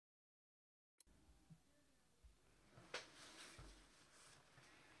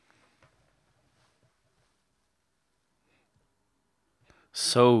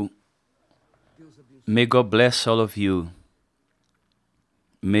So, may God bless all of you.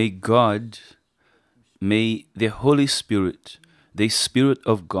 May God, may the Holy Spirit, the Spirit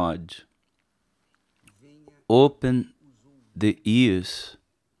of God, open the ears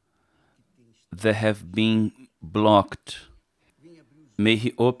that have been blocked. May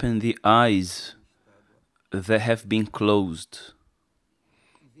He open the eyes that have been closed.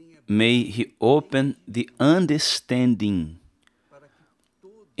 May He open the understanding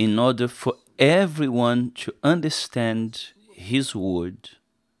in order for everyone to understand His word.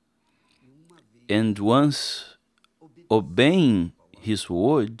 And once obeying His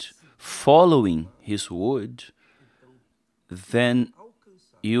word, following His word, then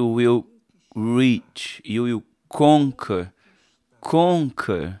you will reach, you will conquer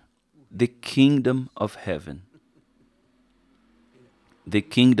the kingdom of heaven. The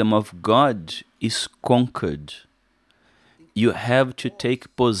kingdom of God is conquered. You have to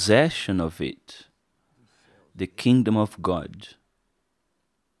take possession of it. The kingdom of God.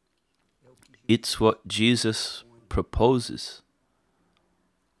 It's what Jesus proposes.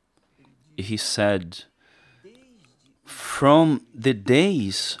 He said, from the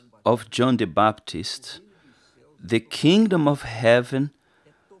days of John the Baptist, the kingdom of heaven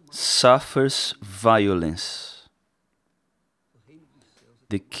suffers violence.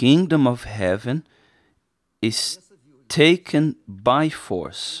 The kingdom of heaven is taken by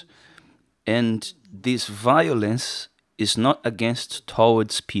force, and this violence is not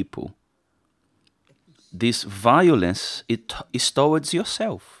towards people. This violence is towards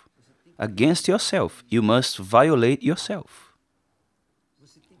yourself, against yourself. You must violate yourself.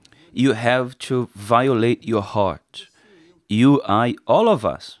 You have to violate your heart. You, I, all of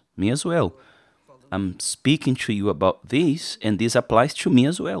us, me as well. I'm speaking to you about this, and this applies to me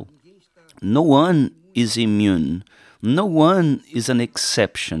as well. No one is immune. No one is an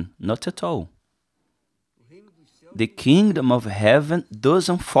exception, not at all. The kingdom of heaven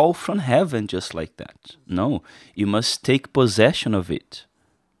doesn't fall from heaven just like that. No, you must take possession of it.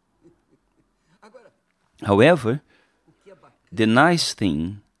 However, the nice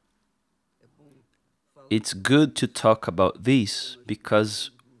thing, it's good to talk about this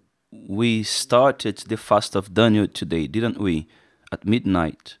because we started the fast of Daniel today, didn't we? At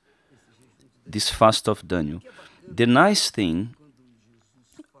midnight. This fast of Daniel. The nice thing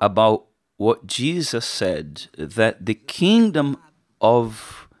about what Jesus said, that the kingdom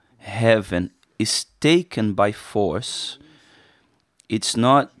of heaven is taken by force. It's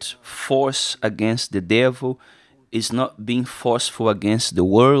not force against the devil. It's not being forceful against the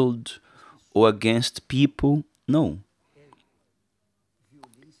world or against people. No.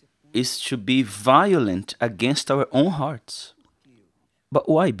 It's to be violent against our own hearts. But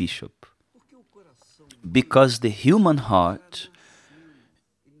why, Bishop? Because the human heart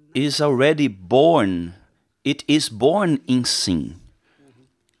is already born. It is born in sin.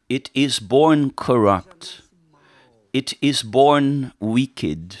 It is born corrupt. It is born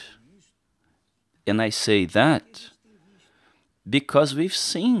wicked. And I say that because we've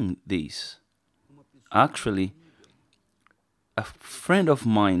seen this. Actually, a friend of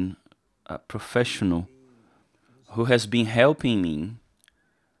mine, a professional, who has been helping me,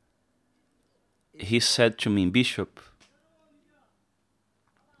 he said to me, Bishop,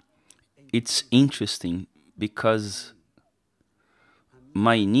 it's interesting because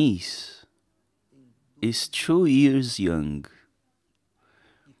my niece is 2 years young,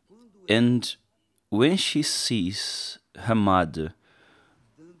 and when she sees her mother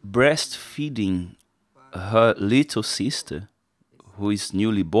breastfeeding her little sister, who is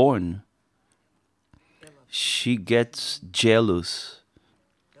newly born, she gets jealous.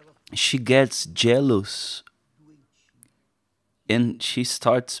 She gets jealous, and she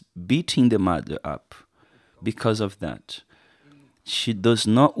starts beating the mother up because of that. She does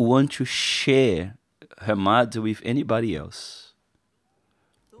not want to share her mother with anybody else.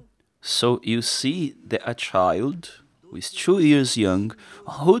 So you see that a child who is 2 years young,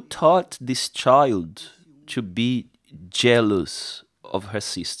 who taught this child to be jealous of her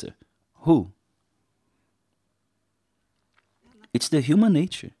sister? Who? It's the human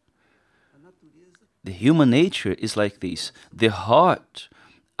nature. The human nature is like this. The heart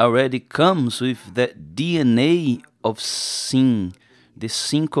already comes with that DNA of sin, the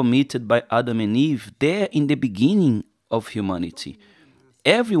sin committed by Adam and Eve there in the beginning of humanity.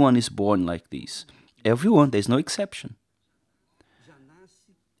 Everyone is born like this. Everyone, there's no exception.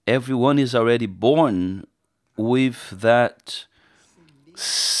 Everyone is already born with that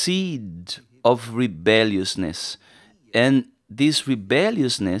seed of rebelliousness. And this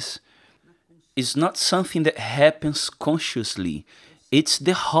rebelliousness is not something that happens consciously. It's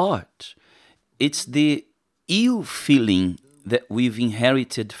the heart. It's the ill feeling that we've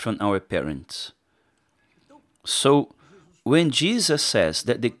inherited from our parents. So, when Jesus says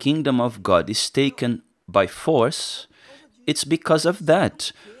that the kingdom of God is taken by force, it's because of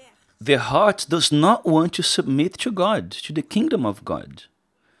that. The heart does not want to submit to God, to the kingdom of God.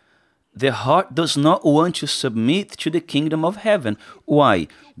 The heart does not want to submit to the kingdom of heaven. Why?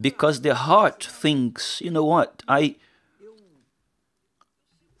 Because the heart thinks, you know what, I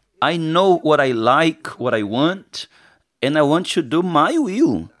know what I like, what I want, and I want to do my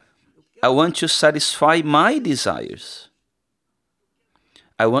will. I want to satisfy my desires.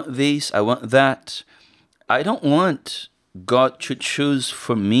 I want this, I want that. I don't want God to choose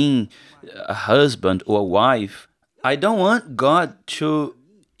for me a husband or a wife. I don't want God to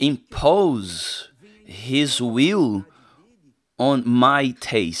impose His will on my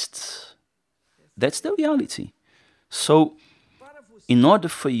tastes. That's the reality. So, in order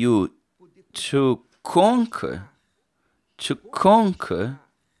for you to conquer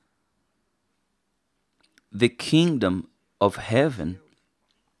the kingdom of heaven,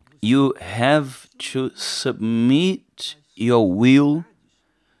 you have to submit your will,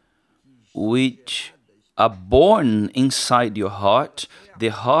 which are born inside your heart. The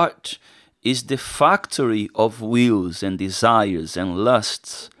heart is the factory of wills and desires and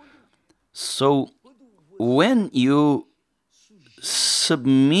lusts. So when you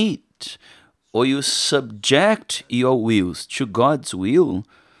submit or you subject your wills to God's will,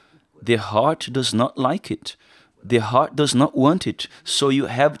 the heart does not like it. The heart does not want it. So you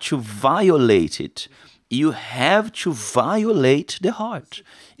have to violate it. You have to violate the heart.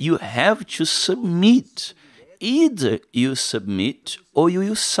 You have to submit. Either you submit or you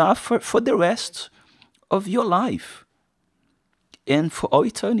will suffer for the rest of your life and for all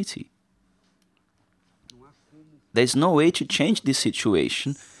eternity. There's no way to change this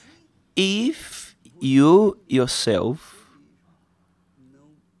situation if you yourself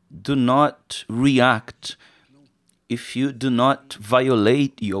do not react, if you do not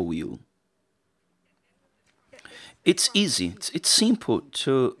violate your will. It's easy, it's simple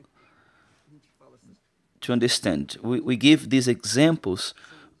to understand. We give these examples,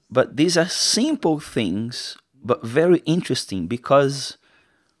 but these are simple things, but very interesting, because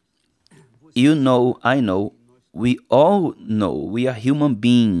you know, I know, we all know, we are human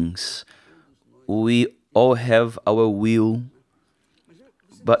beings. We all have our will.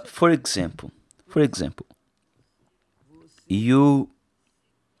 But for example, you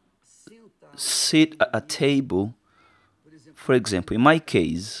sit at a table. For example, in my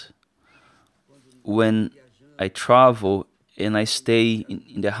case, when I travel and I stay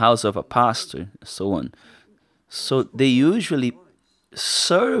in the house of a pastor, so on, so they usually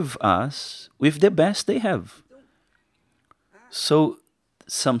serve us with the best they have. So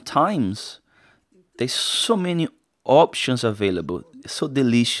sometimes there's so many options available, so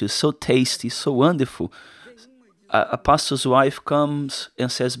delicious, so tasty, so wonderful. A pastor's wife comes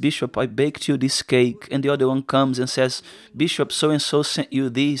and says, "Bishop, I baked you this cake," and the other one comes and says, "Bishop, so-and-so sent you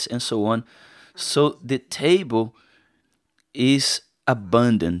this," and so on. So the table is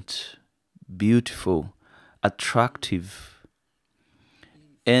abundant, beautiful, attractive,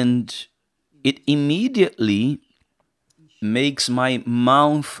 and it immediately makes my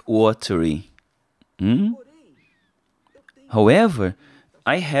mouth watery. However,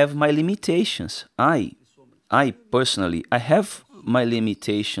 I have my limitations. I personally, I have my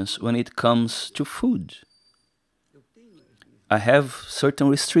limitations when it comes to food. I have certain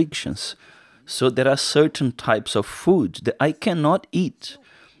restrictions. So there are certain types of food that I cannot eat,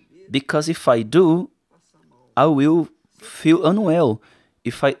 because if I do, I will feel unwell.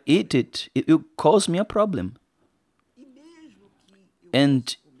 If I eat it, it will cause me a problem.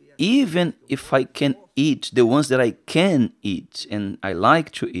 And even if I can eat the ones that I can eat and I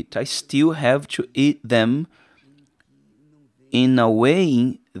like to eat, I still have to eat them in a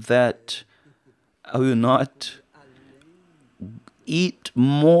way that I will not eat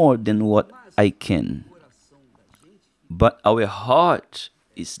more than what I can. But our heart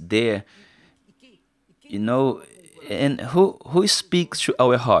is there, you know, and who speaks to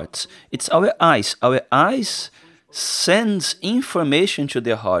our hearts? It's our eyes. Our eyes sends information to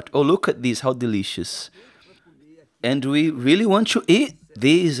their heart. Oh, look at this, how delicious. And we really want to eat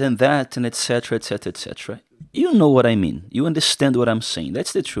this and that, and etc., etc., etc. You know what I mean. You understand what I'm saying.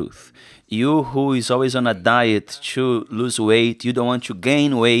 That's the truth. You who is always on a diet to lose weight, you don't want to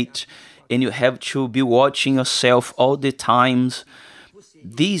gain weight, and you have to be watching yourself all the times.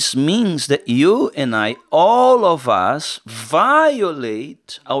 This means that you and I, all of us,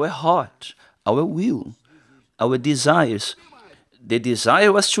 violate our heart, our will, our desires. The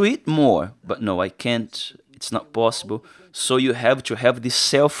desire was to eat more, but no, I can't. It's not possible. So you have to have this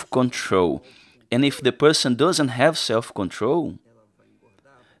self-control. And if the person doesn't have self-control,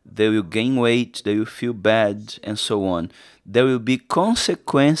 they will gain weight, they will feel bad, and so on. There will be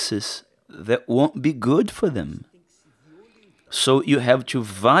consequences that won't be good for them. So you have to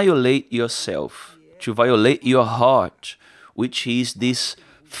violate yourself, to violate your heart, which is this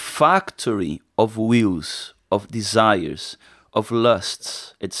factory of wills, of desires, of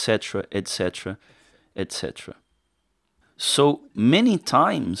lusts, etc., etc., etc. So many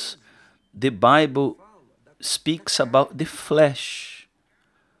times the Bible speaks about the flesh.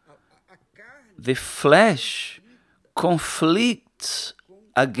 The flesh conflicts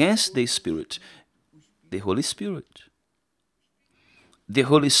against the Spirit, the Holy Spirit. The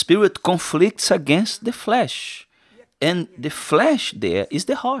Holy Spirit conflicts against the flesh. And the flesh there is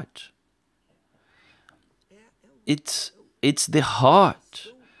the heart. It's the heart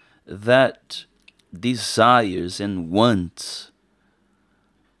that desires and wants.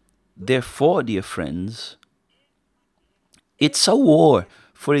 Therefore, dear friends, it's a war.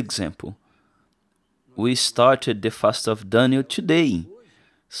 For example, we started the fast of Daniel today.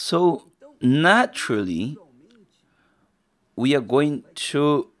 So naturally, we are going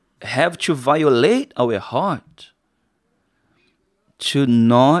to have to violate our heart to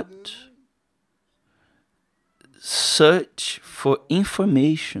not search for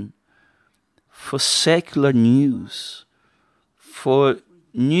information, for secular news, for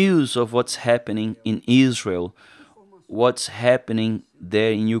news of what's happening in Israel, what's happening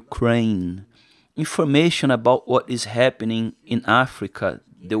there in Ukraine, information about what is happening in Africa,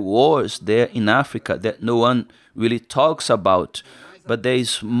 the wars there in Africa that no one really talks about, but there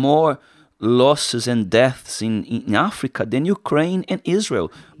is more losses and deaths in Africa than Ukraine and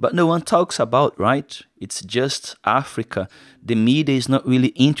Israel, but no one talks about, right? It's just Africa. The media is not really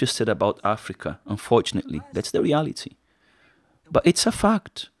interested about Africa, unfortunately. That's the reality. But it's a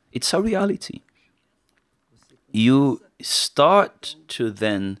fact. It's a reality. You start to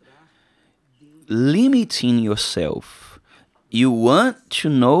then limiting yourself. You want to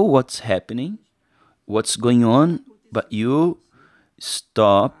know what's happening, what's going on, but you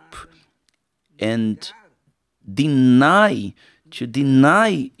stop and deny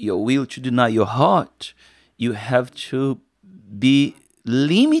your will, to deny your heart. You have to be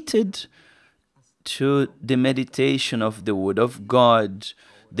limited to the meditation of the Word of God,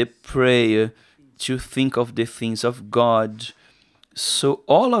 the prayer, to think of the things of God. So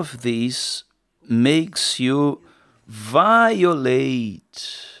all of this makes you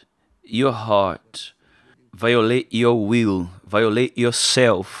violate your heart, violate your will, violate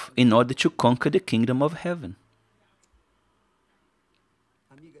yourself in order to conquer the kingdom of heaven.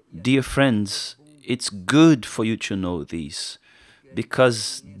 Dear friends, it's good for you to know this,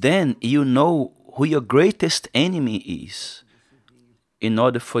 because then you know who your greatest enemy is, in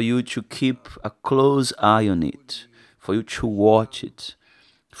order for you to keep a close eye on it, for you to watch it,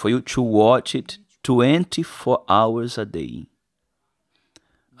 24 hours a day.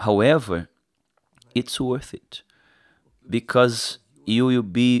 However, it's worth it, because you will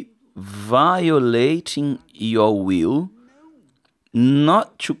be violating your will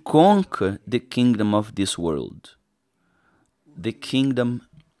not to conquer the kingdom of this world, the kingdom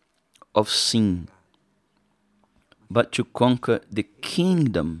of sin, but to conquer the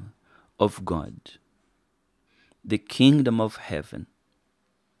kingdom of God, the kingdom of heaven,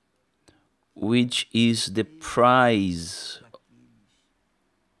 which is the prize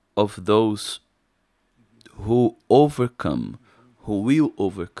of those who overcome, who will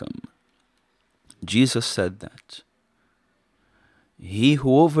overcome. Jesus said that. He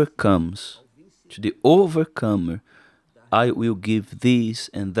who overcomes, to the overcomer, I will give this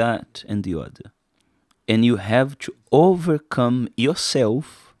and that and the other. And you have to overcome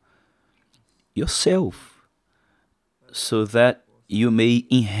yourself, so that you may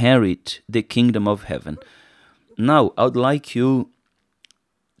inherit the kingdom of heaven. Now, I would like you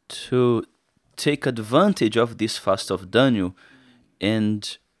to take advantage of this fast of Daniel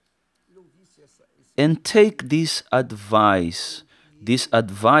and take this advice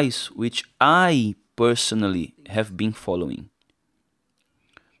which I personally have been following.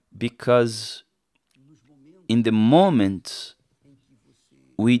 Because in the moment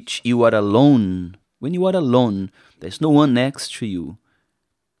which you are alone, when you are alone, there's no one next to you,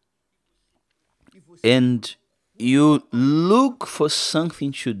 and you look for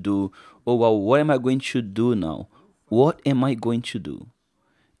something to do. Oh, well, what am I going to do now? What am I going to do?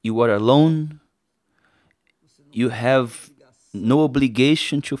 You are alone, you have no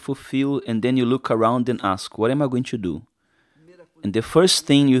obligation to fulfill, and then you look around and ask, what am I going to do? And the first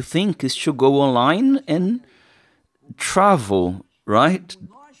thing you think is to go online and travel, right?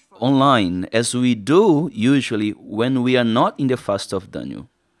 Online, as we do usually when we are not in the fast of Daniel.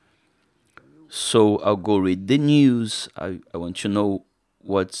 So I'll go read the news. I want to know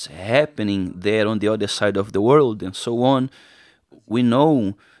what's happening there on the other side of the world and so on. We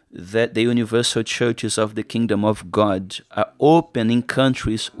know that the universal churches of the kingdom of God are open in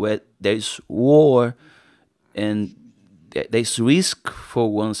countries where there's war and there's risk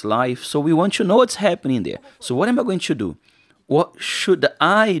for one's life. So we want to know what's happening there. So what am I going to do? What should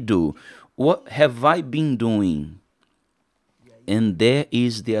I do? What have I been doing? And there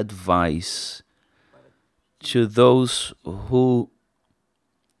is the advice to those who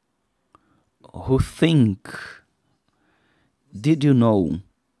think, did you know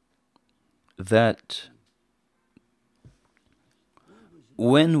that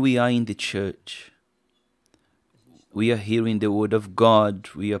when we are in the church, we are hearing the word of God,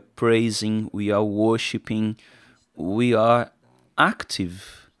 we are praising, we are worshiping, we are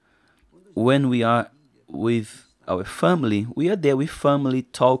active. When we are with our family, we are there with family,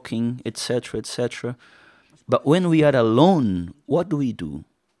 talking, etc., etc. But when we are alone, what do we do?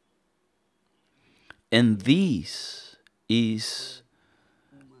 And this is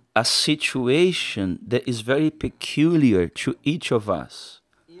a situation that is very peculiar to each of us.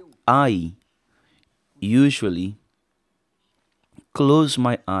 I usually close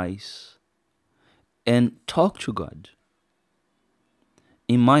my eyes and talk to God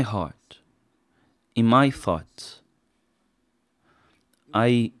in my heart, in my thoughts.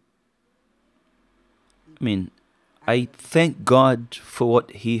 I thank God for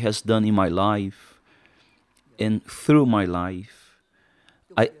what He has done in my life and through my life.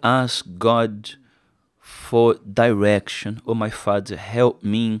 I ask God for direction. Oh, my Father, help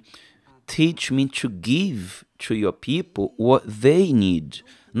me. Teach me to give to your people what they need,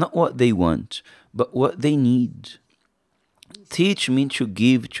 not what they want, but what they need. Teach me to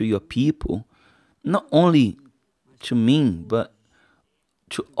give to your people, not only to me, but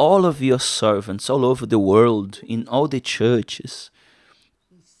to all of your servants all over the world, in all the churches.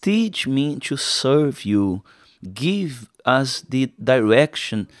 Teach me to serve you. Give us the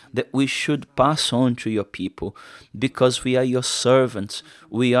direction that we should pass on to your people, because we are your servants,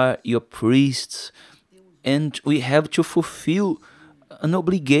 we are your priests, and we have to fulfill an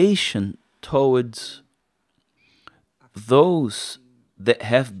obligation towards those that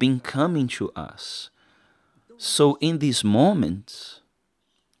have been coming to us. So in these moments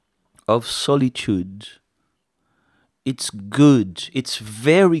of solitude, it's good, it's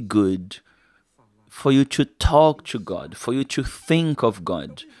very good for you to talk to God, for you to think of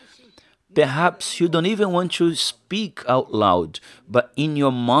God. Perhaps you don't even want to speak out loud, but in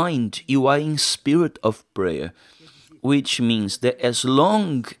your mind you are in spirit of prayer, which means that as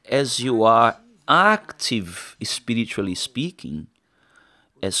long as you are active, spiritually speaking,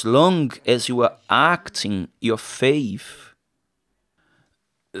 as long as you are acting your faith,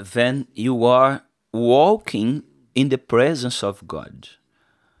 then you are walking in the presence of God.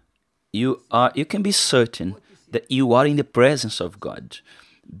 You can be certain that you are in the presence of God,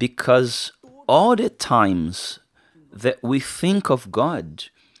 because all the times that we think of God,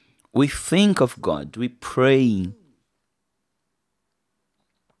 we pray,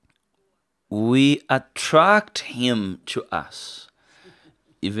 we attract Him to us.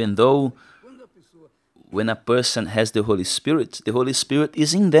 Even though when a person has the Holy Spirit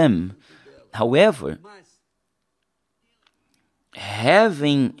is in them. However,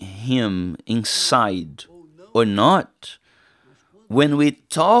 having Him inside or not, when we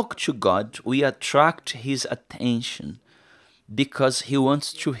talk to God, we attract His attention, because He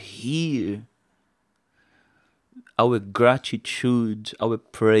wants to hear our gratitude, our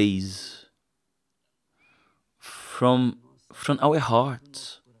praise from our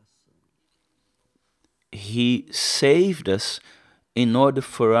hearts. He saved us in order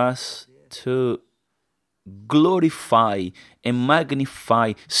for us to glorify and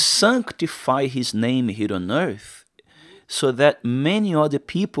magnify, sanctify His name here on earth, so that many other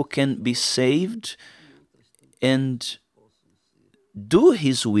people can be saved and do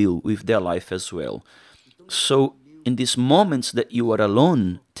His will with their life as well. So in these moments that you are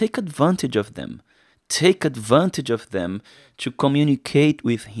alone, take advantage of them. Take advantage of them to communicate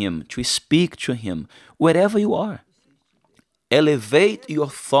with Him, to speak to Him, wherever you are. Elevate your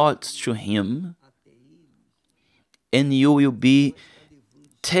thoughts to Him, and you will be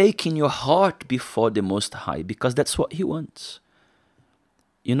taking your heart before the Most High, because that's what He wants.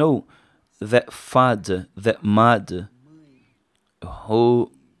 You know, that father, that mother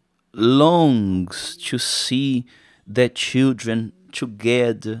who longs to see their children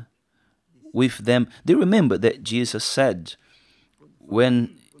together with them. Do you remember that Jesus said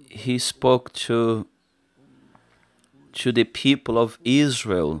when he spoke to the people of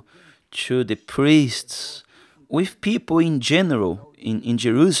Israel, to the priests, with people in general in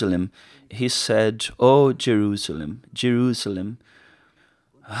Jerusalem, he said, "Oh, Jerusalem, Jerusalem,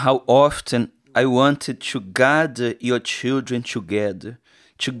 how often I wanted to gather your children together,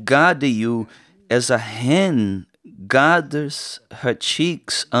 to gather you as a hen gathers her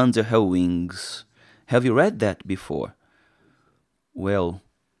chicks under her wings." Have you read that before? Well,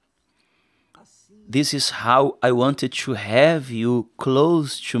 this is how I wanted to have you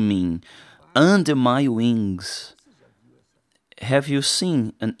close to me, under my wings. Have you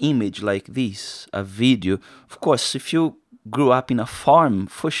seen an image like this, a video? Of course, if you grew up in a farm,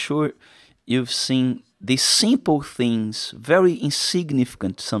 for sure you've seen these simple things, very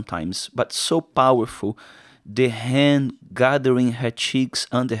insignificant sometimes, but so powerful. The hen gathering her chicks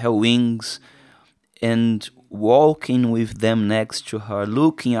under her wings and walking with them next to her,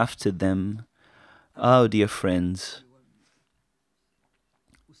 looking after them. Oh, dear friends,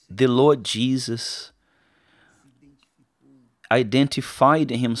 the Lord Jesus identified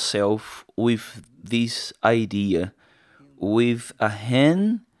himself with this idea, with a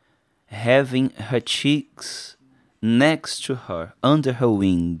hen having her chicks next to her, under her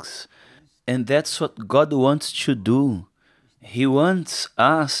wings. And that's what God wants to do. He wants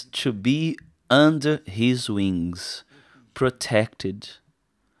us to be under his wings, protected,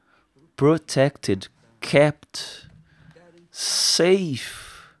 kept safe,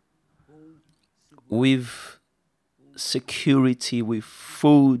 with security, with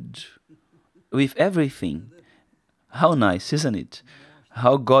food, with everything. How nice, isn't it?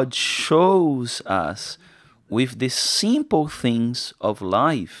 How God shows us with the simple things of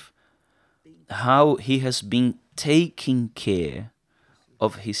life how he has been taking care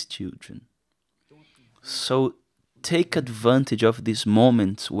of his children. So take advantage of these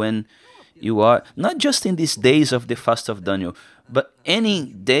moments when you are, not just in these days of the fast of Daniel, but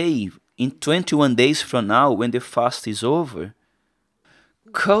any day in 21 days from now when the fast is over.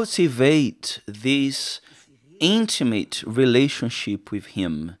 Cultivate this intimate relationship with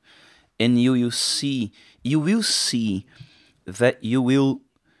him, and you will see that you will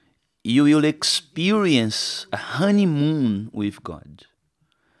experience a honeymoon with God.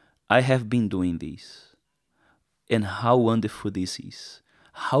 I have been doing this, and how wonderful this is,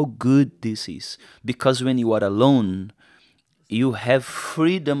 how good this is, because when you are alone, you have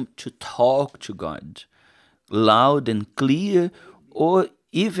freedom to talk to God, loud and clear, or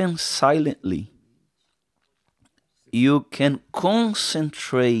even silently. You can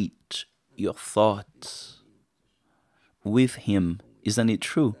concentrate your thoughts with him. Isn't it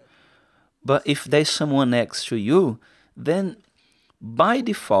true? But if there's someone next to you, then by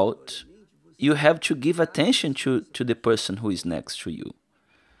default, you have to give attention to the person who is next to you.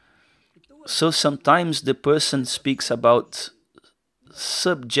 So sometimes the person speaks about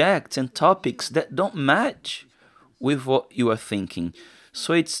subjects and topics that don't match with what you are thinking.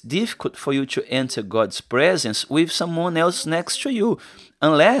 So it's difficult for you to enter God's presence with someone else next to you,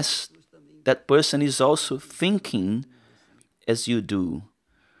 unless that person is also thinking as you do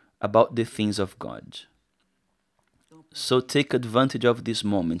about the things of God. So take advantage of these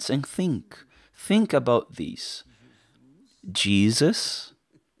moments and think about this. Jesus,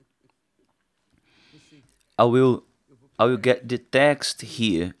 I will get the text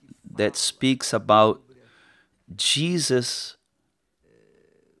here that speaks about Jesus,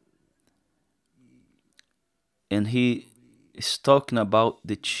 and he is talking about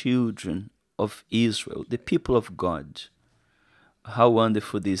the children of Israel, the people of God. How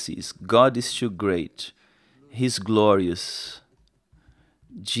wonderful this is. God is too great. He's glorious.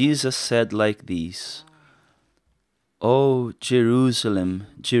 Jesus said like this, "Oh, Jerusalem,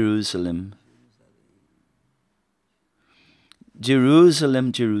 Jerusalem,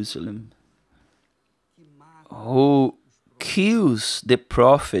 Jerusalem, Jerusalem, who kills the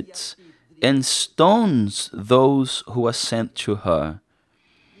prophets and stones those who are sent to her.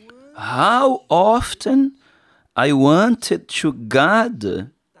 How often I wanted to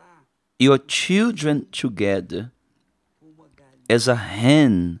gather your children together as a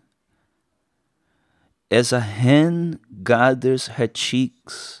hen gathers her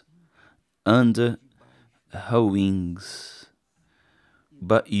chicks under her wings,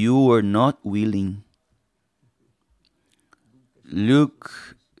 but you were not willing."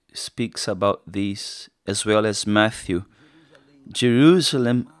 Luke speaks about this, as well as Matthew.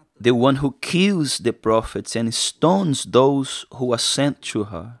 Jerusalem, the one who kills the prophets and stones those who are sent to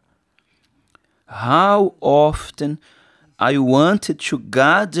her. How often I wanted to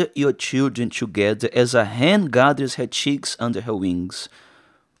gather your children together as a hen gathers her chicks under her wings,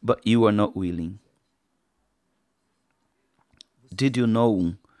 but you are not willing. Did you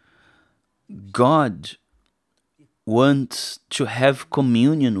know God wants to have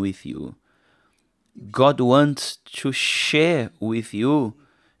communion with you? God wants to share with you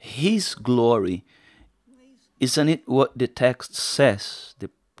His glory. Isn't it what the text says,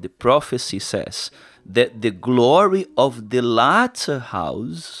 the prophecy says, that the glory of the latter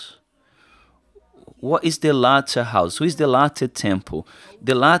house, what is the latter house? Who is the latter temple?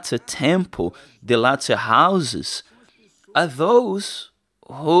 The latter temple, the latter houses are those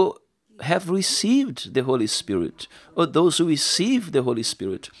who have received the Holy Spirit, or those who receive the Holy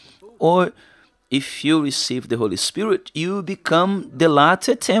Spirit. Or if you receive the Holy Spirit, you become the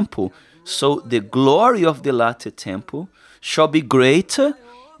latter temple. So the glory of the latter temple shall be greater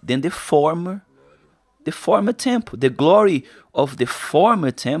than the former temple. The glory of the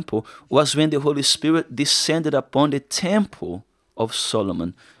former temple was when the Holy Spirit descended upon the temple of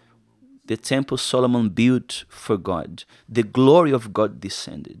Solomon, the temple Solomon built for God. The glory of God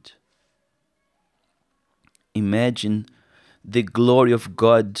descended. Imagine the glory of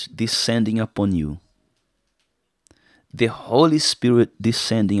God descending upon you, the Holy Spirit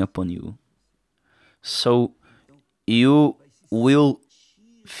descending upon you. So you will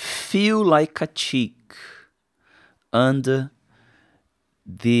feel like a chick under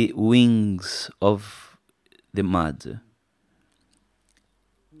the wings of the mother.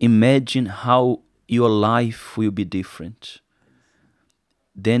 Imagine how your life will be different.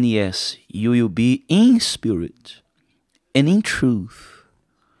 Then yes, you will be in spirit and in truth,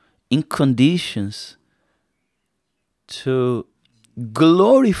 in conditions to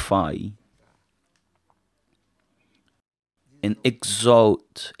glorify and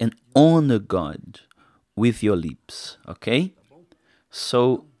exalt and honor God with your lips. Okay?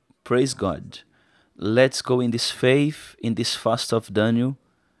 So, praise God. Let's go in this faith, in this fast of Daniel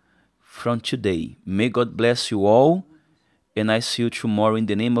from today. May God bless you all, and I see you tomorrow in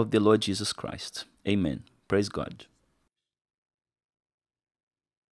the name of the Lord Jesus Christ. Amen. Praise God.